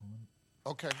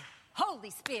Okay.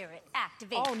 Holy Spirit,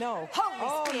 activate. Oh, no.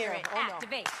 Holy Spirit, no. Oh, no.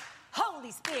 activate.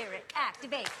 Holy Spirit,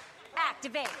 activate.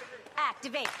 Activate.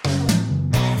 Activate.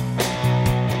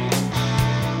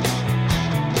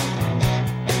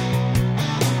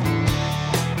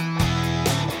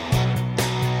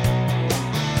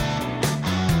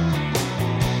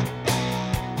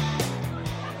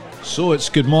 So it's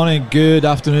good morning, good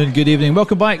afternoon, good evening.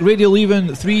 Welcome back. Radio Leaving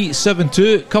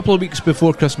 372, a couple of weeks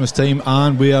before Christmas time,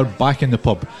 and we are back in the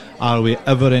pub. Are we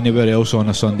ever anywhere else on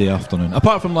a Sunday afternoon?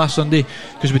 Apart from last Sunday,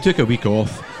 because we took a week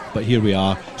off, but here we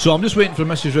are. So I'm just waiting for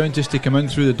Mrs. Roundtis to come in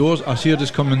through the doors. I see her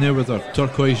just coming there with her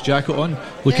turquoise jacket on,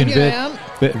 looking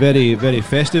very, very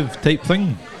festive type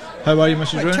thing. How are you,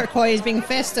 Mrs. Round? Turquoise being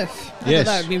festive. Yes.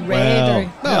 That would be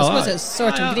red. Well, I suppose it's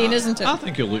sort of green, isn't it? I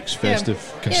think it looks festive.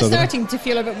 Yeah, Considering. starting to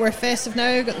feel a bit more festive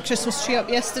now. Got the Christmas tree up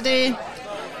yesterday.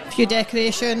 A few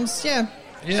decorations. Yeah.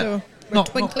 So we're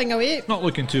twinkling away. Not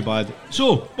looking too bad.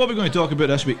 So, what are we going to talk about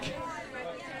this week?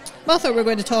 Well, I thought we were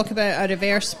going to talk about a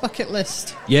reverse bucket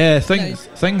list. Yeah, things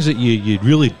that you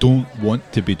really don't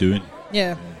want to be doing.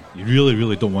 Yeah. You really,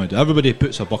 really don't want to do. Everybody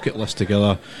puts a bucket list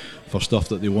together for stuff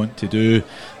that they want to do,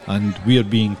 and we're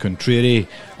being contrary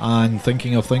and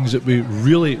thinking of things that we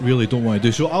really, really don't want to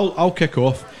do. So I'll kick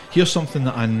off. Here's something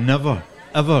that I never,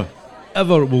 ever,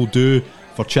 ever will do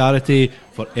for charity,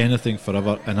 for anything,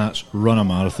 forever, and that's run a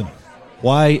marathon.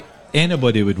 Why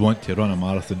anybody would want to run a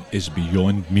marathon is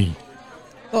beyond me.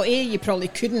 Well, you probably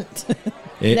couldn't.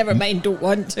 Never mind, don't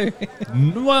want to.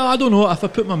 Well, I don't know. If I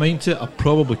put my mind to it, I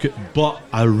probably could, but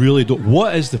I really don't.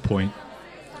 What is the point?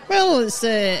 Well, it's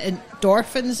the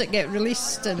endorphins that get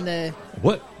released and the...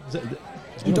 What? Is it,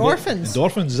 endorphins.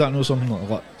 Endorphins? Is that something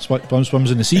like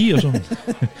swims in the sea or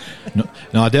something?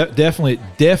 No, I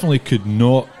definitely could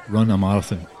not run a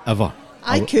marathon, ever.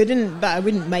 I couldn't, but I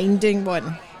wouldn't mind doing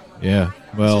one. Yeah,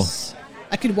 well...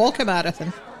 I could walk a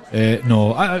marathon.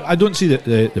 No, I don't see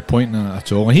the point in it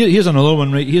at all. And here's another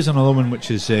one, right? Here's another one which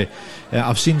is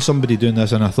I've seen somebody doing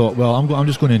this, and I thought, well, I'm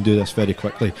just going to do this very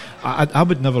quickly. I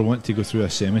would never want to go through a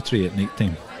cemetery at night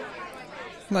time.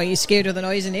 Well, are you scared of the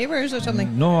noisy neighbours or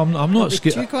something? No, I'm not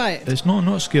scared. Too quiet. It's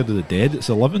not scared of the dead. It's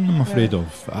the living I'm afraid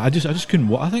of. I just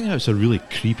couldn't. I think that's a really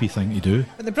creepy thing to do.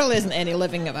 But there probably isn't any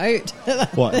living about.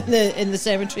 What in the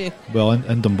cemetery? Well,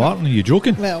 in Dumbarton, are you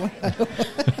joking? Well,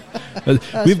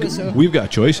 we've got a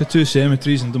choice of two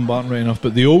cemeteries in Dumbarton right enough,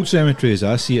 but the old cemetery, as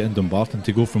I see it in Dumbarton,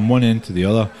 to go from one end to the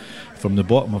other, from the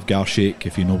bottom of Garshake,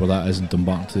 if you know where that is in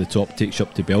Dumbarton, to the top, takes you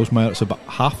up to Bellsmire. It's about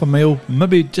half a mile,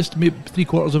 maybe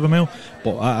 3/4 of a mile,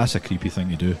 but that's a creepy thing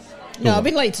to do. No, I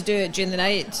wouldn't like to do it during the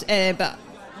night, but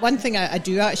one thing I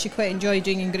do actually quite enjoy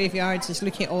doing in graveyards is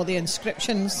looking at all the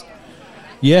inscriptions.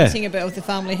 Yeah. Seeing a bit of the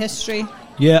family history.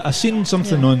 Yeah, I seen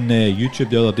something on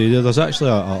YouTube the other day. There's actually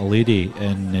a lady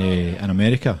in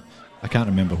America, I can't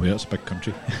remember where, it's a big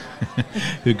country,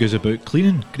 who goes about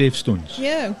cleaning gravestones.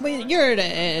 Yeah, well, your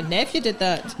nephew did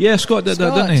that. Yeah, Scott did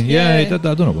that, didn't he? Yeah, he did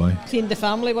that. I don't know why. Cleaned the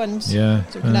family ones. Yeah.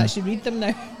 So we can actually read them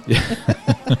now. Yeah.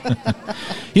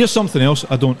 Here's something else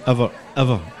I don't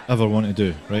ever want to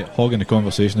do, right? Hogging the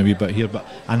conversation a wee bit here, but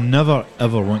I never,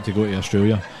 ever want to go to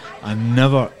Australia. I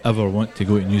never, ever want to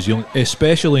go to New Zealand,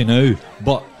 especially now.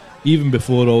 But even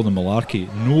before all the malarkey,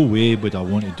 no way would I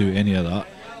want to do any of that.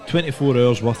 24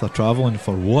 hours worth of travelling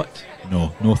for what?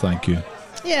 No thank you.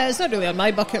 Yeah, it's not really on my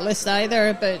bucket list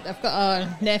either, but I've got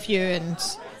a nephew and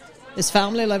his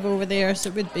family live over there, so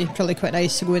it would be probably quite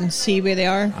nice to go and see where they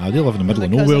are. They live in the middle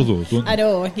of nowhere though, don't they? I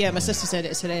know, yeah, my sister said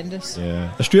it's horrendous.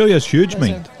 Yeah, Australia's huge,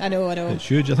 mind. I know. It's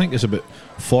huge. I think it's about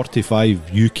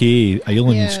 45 UK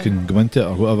islands can go into it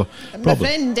or whatever. My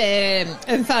friend,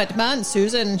 in fact, my Aunt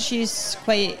Susan, she's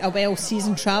quite a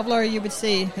well-seasoned traveller, you would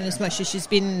say, in as much as she's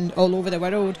been all over the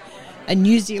world. And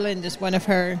New Zealand is one of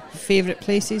her favourite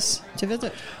places to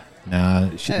visit. Nah,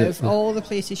 out of all the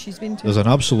places she's been to. There's an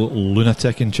absolute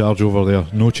lunatic in charge over there.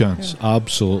 No chance. Yeah.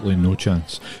 Absolutely no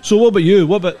chance. So what about you?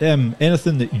 What about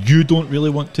anything that you don't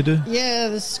really want to do? Yeah,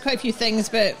 there's quite a few things,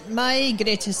 but my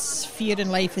greatest fear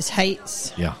in life is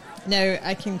heights. Yeah. Now,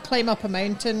 I can climb up a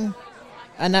mountain,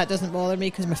 and that doesn't bother me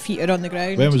because my feet are on the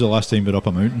ground. When was the last time you were up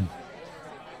a mountain?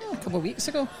 A couple of weeks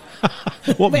ago.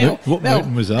 What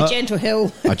mountain was that? A gentle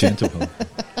hill. A gentle hill.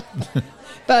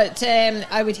 But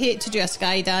I would hate to do a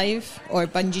skydive or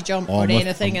bungee jump or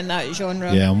anything in that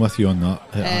genre. Yeah, I'm with you on that.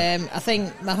 I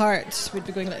think my heart would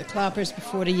be going like the clappers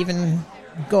before I even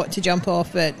got to jump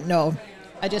off, but no,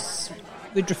 I just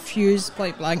would refuse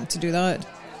point blank to do that.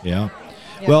 Yeah.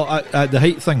 Well, the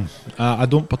height thing, I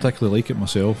don't particularly like it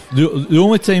myself. The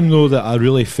only time, though, that I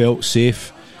really felt safe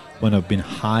when I've been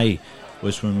high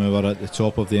was when we were at the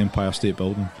top of the Empire State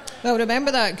Building. Well,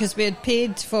 remember that because we had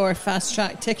paid for fast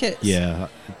track tickets. Yeah.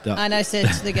 And I said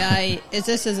to the guy, is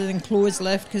this as an enclosed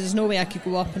lift? Because there's no way I could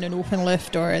go up in an open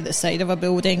lift or at the side of a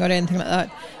building or anything like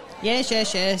that.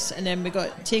 Yes. And then we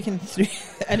got taken through,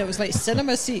 and it was like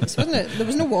cinema seats, wasn't it? There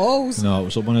was no walls. No, it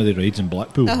was one of the rides in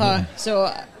Blackpool.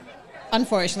 So,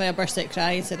 unfortunately, I burst out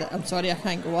crying and said, I'm sorry, I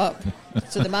can't go up.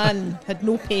 So the man had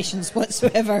no patience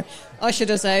whatsoever, ushered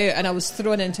us out, and I was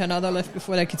thrown into another lift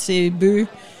before I could say boo.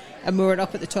 And we were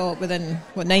up at the top within,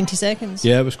 90 seconds?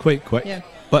 Yeah, it was quite quick. Yeah.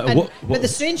 But but the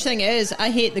strange thing is,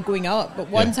 I hate the going up, but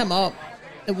once I'm up,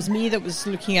 it was me that was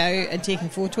looking out and taking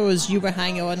photos. You were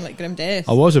hanging on like grim death.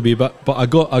 I was a wee bit, but I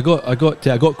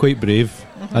got quite brave,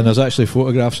 and there's actually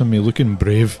photographs of me looking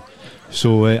brave.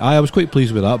 So I was quite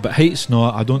pleased with that. But heights, no,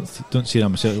 I don't see that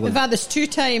myself. In fact, there's 2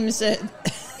 times that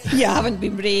you haven't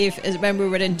been brave. Is when we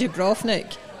were in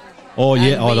Dubrovnik. Oh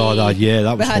yeah,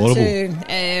 that was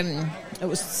horrible. It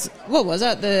was, what was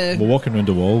it? We're walking around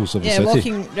the walls of the city.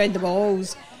 Walking around the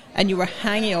walls, and you were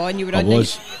hanging on. You were. I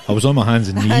was on my hands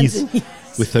and knees.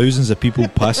 With thousands of people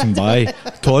passing by,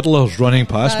 toddlers running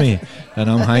past me, and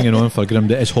I'm hanging on for grim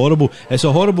death. It's horrible. It's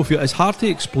a horrible feel. It's hard to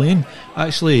explain,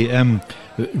 actually.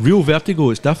 Real vertigo.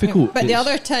 It's difficult. But the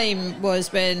other time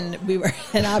was when we were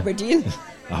in Aberdeen.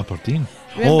 Aberdeen.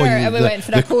 Remember, and we went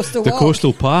for a coastal walk. The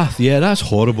coastal path. Yeah, that's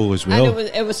horrible as well. And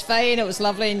it was fine. It was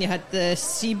lovely, and you had the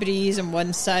sea breeze on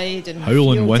one side and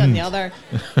howling fields wind on the other.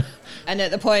 And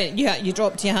at the point, you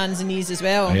dropped to your hands and knees as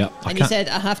well. Yeah, and you said,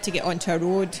 I have to get onto a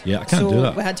road. Yeah, I can't do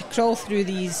that. So we had to crawl through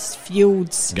these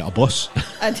fields. Get a bus.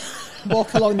 And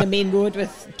walk along the main road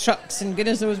with trucks and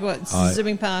goodness knows what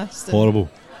zooming past. Horrible.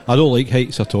 I don't like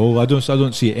heights at all. I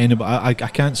don't see any. I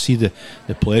can't see the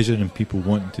pleasure in people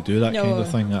wanting to do that kind of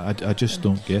thing. I just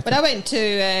don't get it. But I went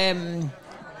to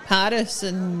Paris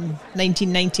in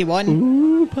 1991.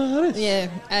 Ooh, Paris. Yeah.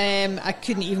 I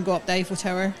couldn't even go up the Eiffel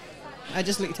Tower. I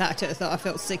just looked at it. I thought I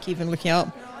felt sick even looking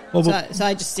up. Well, so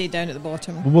I just stayed down at the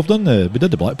bottom. Well, we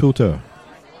did the Blackpool Tower.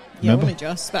 Yeah, only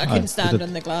just, but I couldn't stand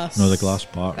on the glass. No, the glass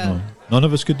part. No, none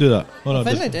of us could do that.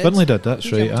 Finlay did. That's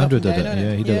he right. Andrew did it.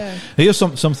 Yeah, he did it. Here's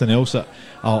something else that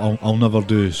I'll never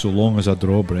do so long as I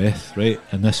draw breath. Right,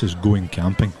 and this is going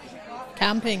camping.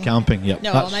 Camping. Yep.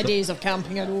 No, my days of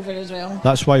camping are over as well.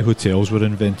 That's why hotels were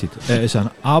invented. It is an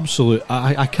absolute.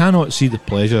 I cannot see the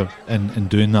pleasure in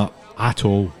doing that at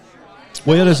all.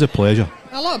 Where is the pleasure?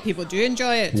 A lot of people do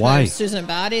enjoy it. Why? Susan and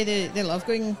Barry, they love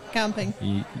going camping.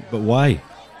 But why?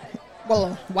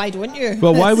 Well, why don't you?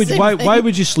 Well, why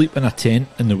would you sleep in a tent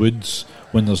in the woods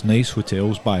when there's nice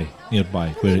hotels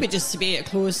nearby? Maybe just to be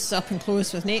up and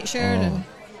close with nature. And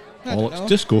I don't know.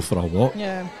 Just go for a walk.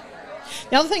 Yeah.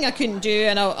 The other thing I couldn't do,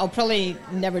 and I'll probably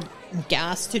never get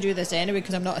asked to do this anyway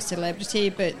because I'm not a celebrity,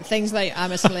 but things like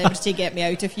I'm a celebrity get me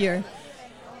out of here.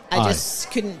 I just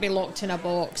couldn't be locked in a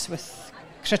box with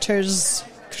critters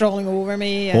crawling over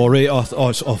me. Oh, right.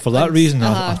 For that reason,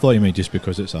 I thought you might just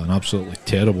because it's an absolutely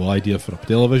terrible idea for a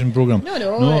television programme.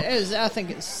 No, it is. I think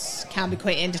it can be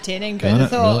quite entertaining. But I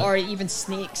thought, or even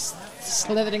snakes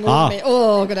slithering over me.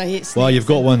 Oh, God, I hate snakes. Well, you've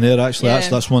got one there, actually. Yeah.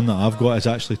 That's one that I've got, is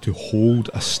actually to hold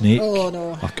a snake. Oh,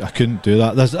 no. I couldn't do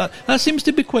that. That seems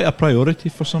to be quite a priority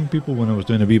for some people when I was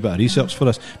doing a wee bit of research for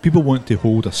this. People want to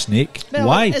hold a snake. Well,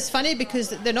 why? It's funny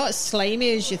because they're not as slimy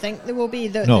as you think they will be.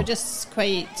 They're just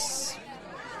quite...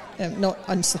 not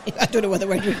unslimy. I don't know what the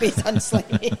word would be. It's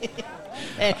unslimy.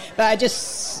 But I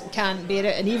just can't bear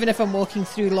it. And even if I'm walking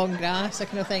through long grass, I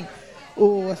kind of think,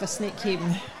 oh, if a snake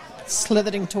came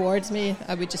slithering towards me,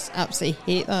 I would just absolutely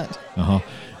hate that.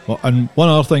 Well, and one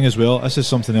other thing as well, this is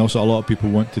something else that a lot of people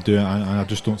want to do, and I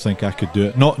just don't think I could do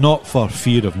it. Not for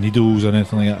fear of needles or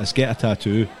anything like that. It's get a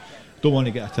tattoo. Don't want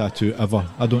to get a tattoo ever.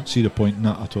 I don't see the point in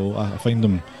that at all. I find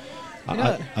them...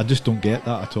 I just don't get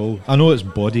that at all. I know it's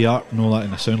body art and all that,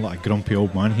 and I sound like a grumpy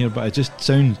old man here, but it just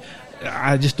sounds...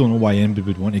 I just don't know why anybody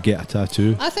would want to get a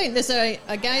tattoo. I think there's a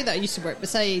guy that I used to work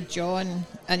beside, John,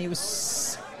 and he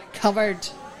was covered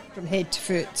from head to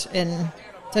foot in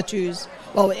tattoos.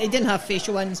 Well, he didn't have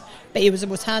facial ones, but he was the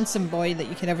most handsome boy that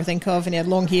you could ever think of, and he had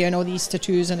long hair and all these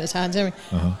tattoos on his hands. And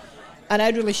I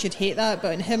really should hate that,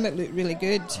 but on him it looked really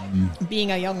good,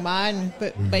 being a young man.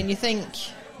 But when you think...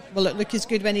 Will it look as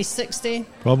good when he's 60?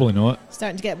 Probably not.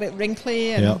 Starting to get a bit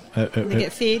wrinkly and they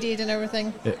get faded and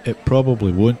everything. It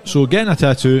probably won't. So getting a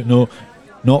tattoo, no,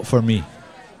 not for me.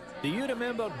 Do you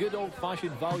remember good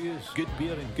old-fashioned values, good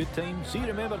beer and good times? Do you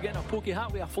remember getting a pokey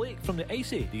hat with a flake from the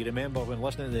Icy? Do you remember when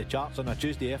listening to the charts on a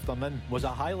Tuesday afternoon was a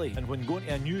highlight, and when going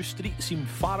to a new street seemed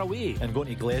far away and going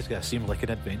to Glasgow seemed like an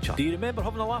adventure? Do you remember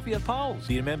having a laugh with your pals?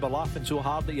 Do you remember laughing so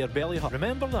hard that your belly hurt?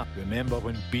 Remember that? Remember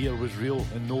when beer was real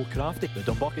and no crafty? The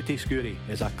Dumbuckety Scourie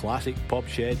is a classic pub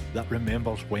shed that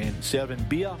remembers when. Serving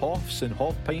beer, hoffs and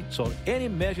hoff pints or any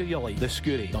measure you like. The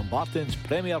Scourie, Dumbarton's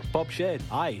premier pub shed.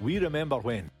 Aye, we remember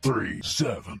when. 372.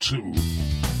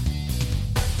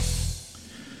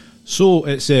 So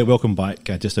it's welcome back.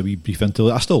 Just a wee brief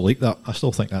interlude. I still like that. I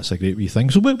still think that's a great wee thing.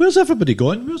 So where's everybody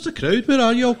gone? Where's the crowd? Where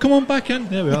are you all? Come on back in.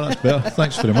 There we are. That's better.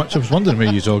 Thanks very much. I was wondering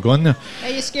where you's all gone there. Yeah,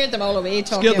 you scared them all away.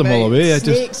 Talking Scared them about all away.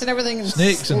 snakes and everything, and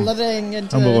slithering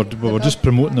into. And we were just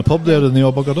promoting the pub there, and they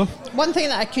all buggered off. One thing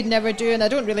that I could never do, and I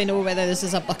don't really know whether this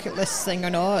is a bucket list thing or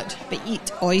not, but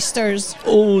eat oysters.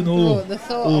 Oh no! Oh, the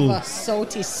thought of a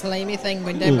salty, slimy thing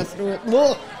going down my throat.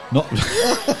 Whoa! Not.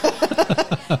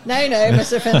 No,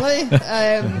 Mr. Finlay.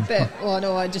 But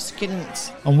no, I just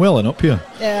couldn't. I'm welling up here.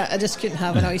 Yeah, I just couldn't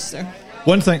have an oyster.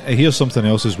 One thing, here's something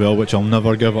else as well, which I'll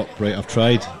never give up. Right, I've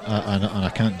tried, and I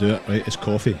can't do it. Right, it's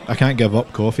coffee. I can't give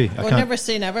up coffee. I can't. Never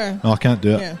say never. No, I can't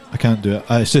do it. Yeah. I can't do it.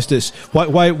 It's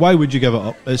why would you give it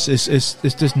up? It's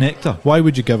just nectar. Why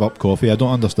would you give up coffee? I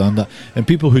don't understand that. And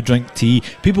people who drink tea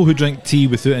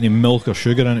without any milk or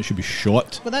sugar in it should be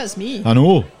shot. Well, that's me. I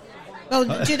know. Well,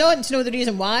 do you want to know the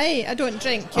reason why I don't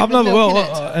drink? I've never. Milk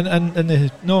Well, in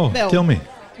it? Well, tell me.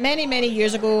 Many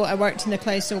years ago, I worked in the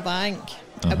Clydesdale Bank,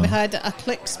 and we had a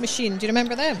Clicks machine. Do you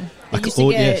remember them? We used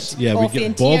to get coffee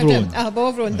and tea out of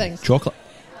Bovrone things. Chocolate.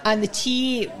 And the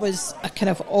tea was a kind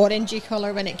of orangey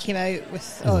colour when it came out. It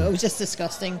was just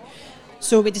disgusting.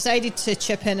 So we decided to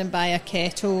chip in and buy a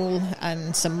kettle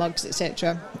and some mugs,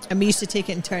 etc. And we used to take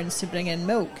it in turns to bring in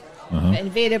milk. But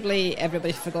invariably,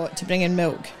 everybody forgot to bring in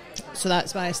milk. So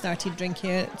that's why I started drinking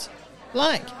it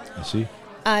black. I see.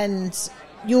 And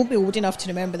you'll be old enough to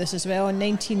remember this as well. In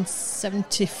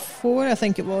 1974, I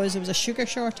think it was, there was a sugar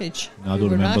shortage. No, I don't we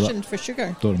were remember rationed that. for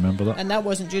sugar. Don't remember that. And that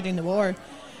wasn't during the war.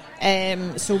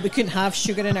 So we couldn't have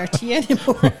sugar in our tea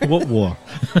anymore. What war?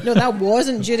 No, that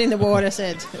wasn't during the war, I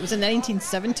said. It was in the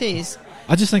 1970s.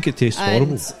 I just think it tastes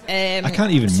horrible. I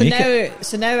can't even make it.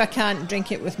 So now I can't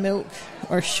drink it with milk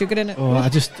or sugar in it. Oh, I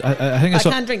think it's.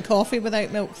 I can't drink coffee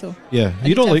without milk, though. Yeah,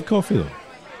 you don't like coffee though.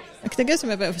 It gives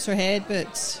me a bit of a sore head,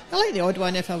 but I like the odd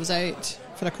one if I was out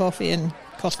for a coffee and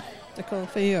cost the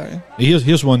coffee. Or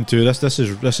here's one too. This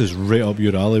is right up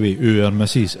your alleyway. Ooh, our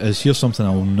missus is. Here's something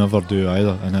I will never do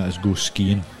either, and that is go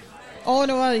skiing. Oh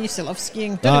no, I used to love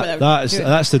skiing.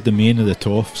 That's the domain of the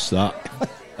toffs. That.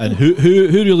 And who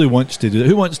really wants to do that?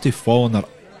 Who wants to fall on their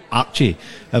Archie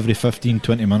every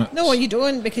 15-20 minutes? No, you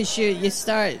don't, because you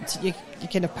start you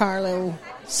kind of parallel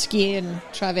skiing,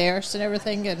 traverse and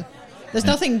everything, and there's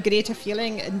nothing greater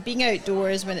feeling and being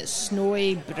outdoors when it's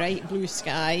snowy, bright blue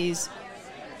skies,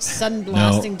 sun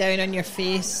blasting down on your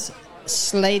face,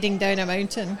 sliding down a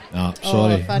mountain. No,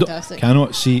 sorry, fantastic.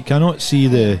 Cannot see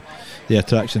the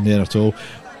attraction there at all.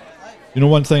 You know,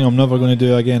 one thing I'm never going to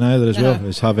do again either as well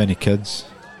is have any kids.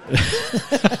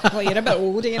 Well, you're a bit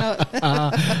old, you know.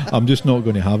 I'm just not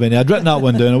going to have any. I'd written that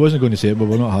one down. I wasn't going to say it, but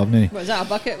we're not having any. Was that a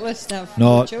bucket list to have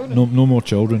no, more children? No more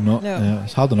children. Not. No.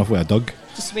 It's hard enough with a dog.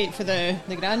 Just wait for the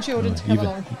grandchildren to come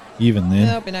along. Even then. Yeah,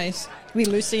 that'd be nice. Wee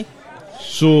Lucy.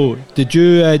 So, did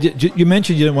you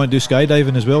mentioned you didn't want to do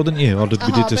skydiving as well, didn't you? Or we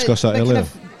did discuss that earlier? Kind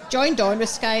of joined on with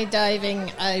skydiving.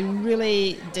 I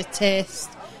really detest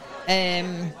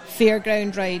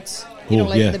fairground rides. You know,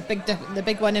 like the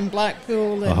big one in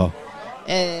Blackpool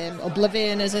and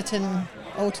Oblivion, is it, in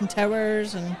Alton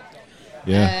Towers, and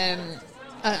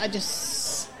I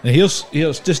just. Now here's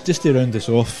just to round this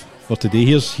off for today.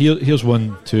 Here's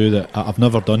one too that I've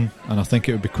never done, and I think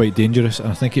it would be quite dangerous, and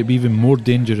I think it'd be even more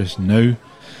dangerous now,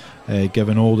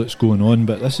 given all that's going on.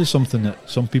 But this is something that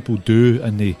some people do,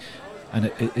 and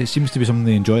it seems to be something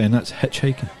they enjoy, and that's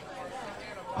hitchhiking.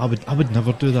 I would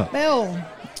never do that. Well,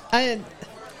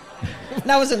 when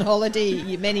I was on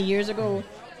holiday many years ago,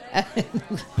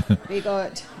 we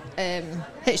got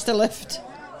hitched a lift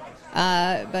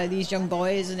by these young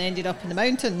boys and ended up in the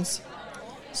mountains.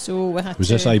 So we had Was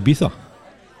this Ibiza?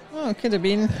 Oh, it could have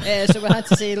been. So we had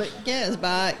to say, look, get us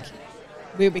back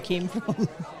where we came from,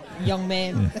 young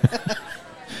men.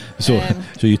 So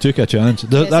you took a chance.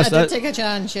 Yes, I did take a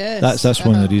chance, yes. That's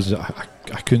one of the reasons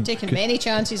I couldn't. Taken many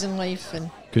chances in life, and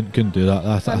couldn't do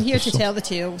that. I'm here to tell the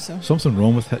tale. So something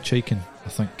wrong with hitchhiking, I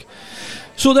think.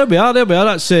 So there we are.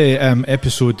 That's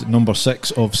episode number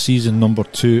 6 of season number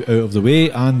 2 out of the way,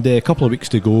 and a couple of weeks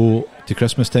to go to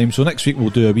Christmas time. So next week we'll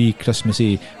do a wee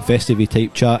Christmassy, festive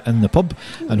type chat in the pub,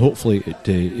 and hopefully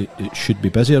it should be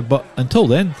busier. But until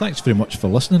then, thanks very much for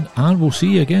listening, and we'll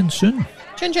see you again soon.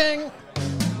 Ching ching.